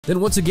Then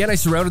once again, I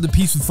surrounded the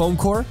piece with foam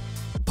core,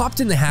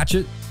 popped in the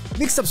hatchet,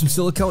 mixed up some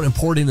silicone, and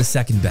poured in the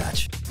second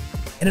batch.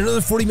 And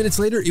another 40 minutes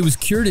later, it was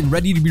cured and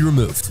ready to be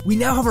removed. We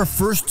now have our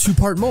first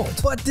 2-part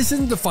mold, but this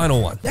isn't the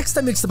final one. Next,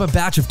 I mixed up a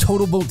batch of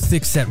Total Boat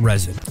thick set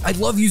resin. I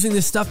love using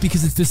this stuff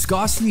because its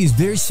viscosity is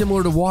very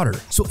similar to water,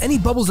 so any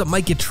bubbles that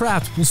might get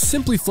trapped will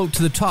simply float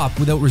to the top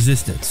without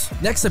resistance.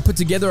 Next, I put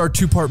together our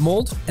 2-part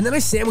mold, and then I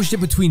sandwiched it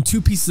between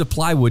 2 pieces of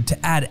plywood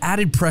to add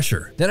added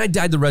pressure. Then I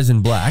dyed the resin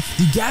black,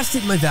 degassed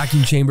it in my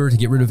vacuum chamber to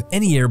get rid of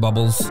any air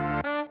bubbles,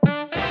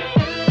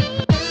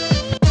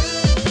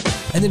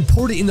 and then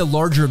poured it in the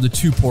larger of the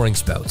 2 pouring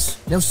spouts.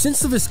 Now, since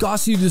the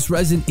viscosity of this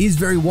resin is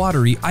very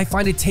watery, I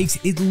find it takes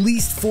at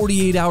least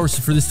 48 hours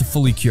for this to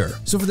fully cure.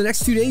 So for the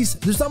next 2 days,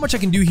 there's not much I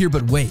can do here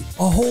but wait.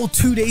 A whole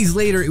 2 days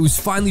later, it was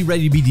finally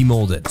ready to be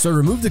demolded. So I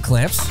removed the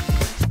clamps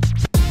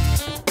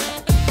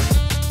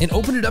and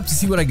opened it up to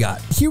see what I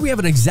got. Here we have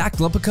an exact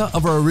replica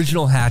of our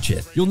original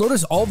hatchet. You'll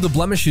notice all of the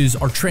blemishes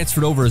are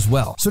transferred over as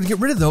well. So to get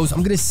rid of those,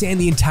 I'm gonna sand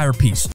the entire piece.